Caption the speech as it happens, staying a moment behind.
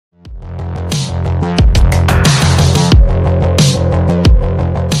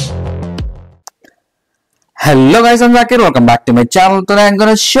Hello guys, I'm Zakir. Welcome back to my channel. Today I'm going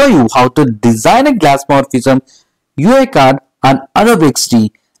to show you how to design a Glassmorphism UI card on Adobe Xd.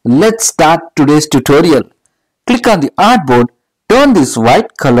 Let's start today's tutorial. Click on the artboard, turn this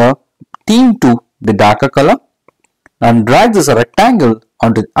white color theme to the darker color and drag this rectangle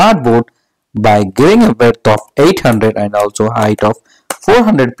onto the artboard by giving a width of 800 and also height of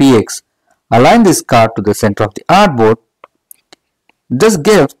 400 px. Align this card to the center of the artboard. Just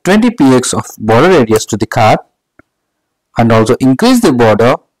give 20 px of border radius to the card and also increase the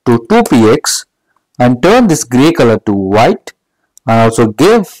border to 2 px and turn this gray color to white and also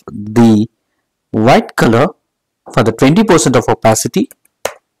give the white color for the 20% of opacity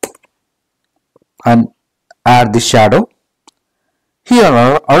and add the shadow. Here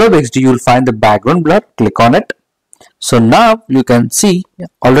on Adobe Xd you will find the background blur. Click on it. So now you can see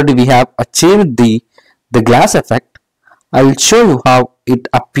already we have achieved the glass effect. I will show you how it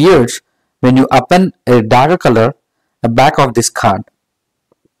appears when you append a darker color at the back of this card.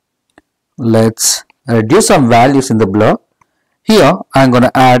 Let's reduce some values in the blur. Here I am going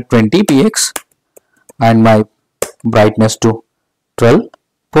to add 20 px and my brightness to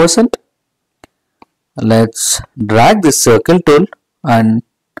 12%. Let's drag this circle tool and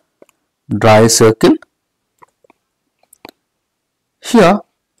draw a circle. Here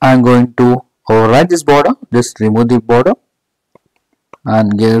I am going to override this border. Just remove the border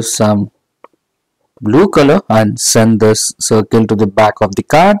and give some blue color and send this circle to the back of the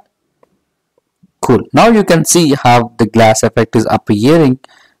card. Cool. Now you can see how the glass effect is appearing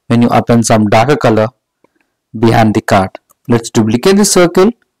when you append some darker color behind the card. Let's duplicate the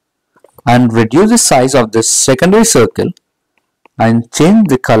circle and reduce the size of this secondary circle and change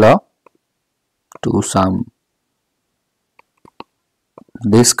the color to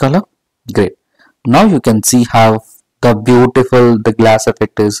this color. Great. Now you can see how the glass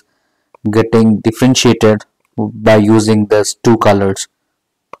effect is getting differentiated by using these two colors.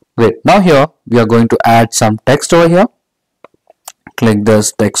 Great. Now here we are going to add some text over here. Click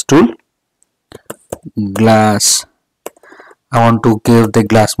this text tool. Glass. I want to give the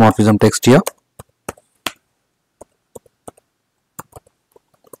Glassmorphism text here.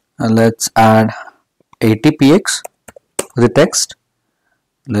 And let's add 80 px to the text.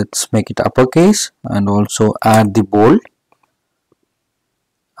 Let's make it uppercase and also add the bold.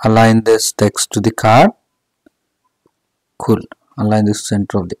 Align this text to the card. Cool. Align the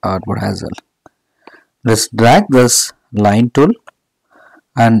center of the artboard as well. Let's drag this line tool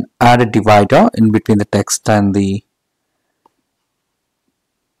and add a divider in between the text and the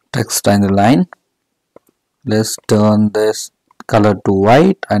line. Let's turn this color to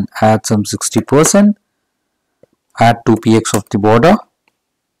white and add some 60%. Add 2 px of the border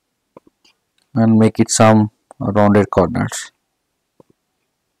and make it some rounded corners.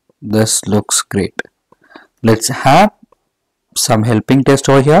 This looks great. Let's have some helping text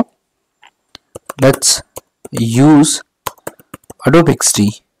over here. Let's use Adobe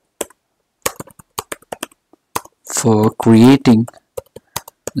Xd for creating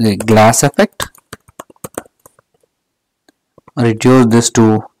the glass effect. Reduce this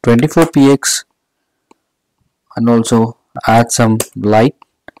to 24 px and also add some light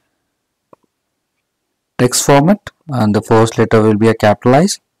text format and the first letter will be a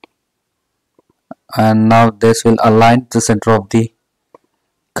capitalized, and now this will align the center of the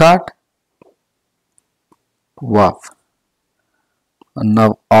card. Wow. And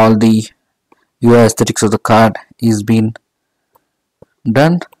now all the UI aesthetics of the card is been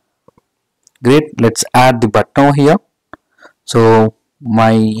done. Great. Let's add the button over here. So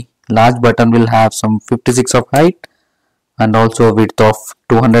my large button will have some 56 of height and also a width of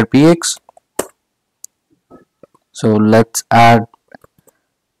 200 px. So let's add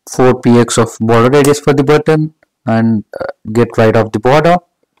 4 px of border radius for the button and get rid of the border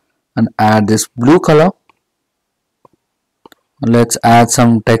and add this blue color. Let's add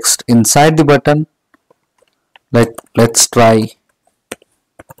some text inside the button. Let's try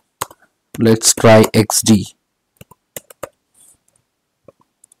XD.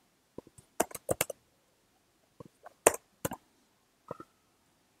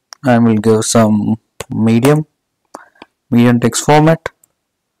 I will give some medium text format.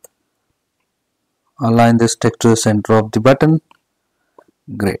 Align this text to the center of the button.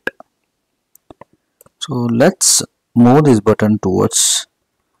 Great. So let's move this button towards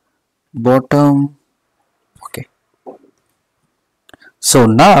bottom. Okay. So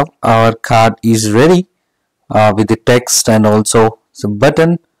now our card is ready with the text and also the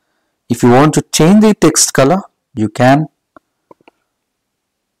button. If you want to change the text color, you can,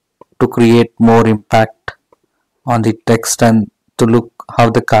 to create more impact on the text and to look how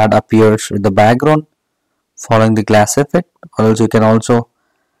the card appears with the background. following the glass effect, or else you can also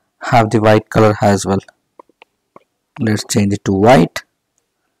have the white color as well. Let's change it to white.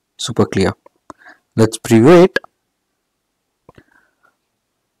 Super clear. Let's preview it.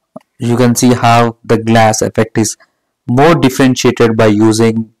 You can see how the glass effect is more differentiated by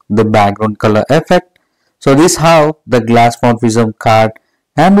using the background color effect. So this is how the Glassmorphism card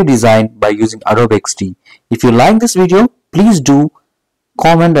can be designed by using Adobe Xd. If you like this video, please do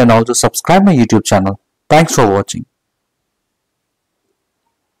comment and also subscribe my YouTube channel. Thanks for watching.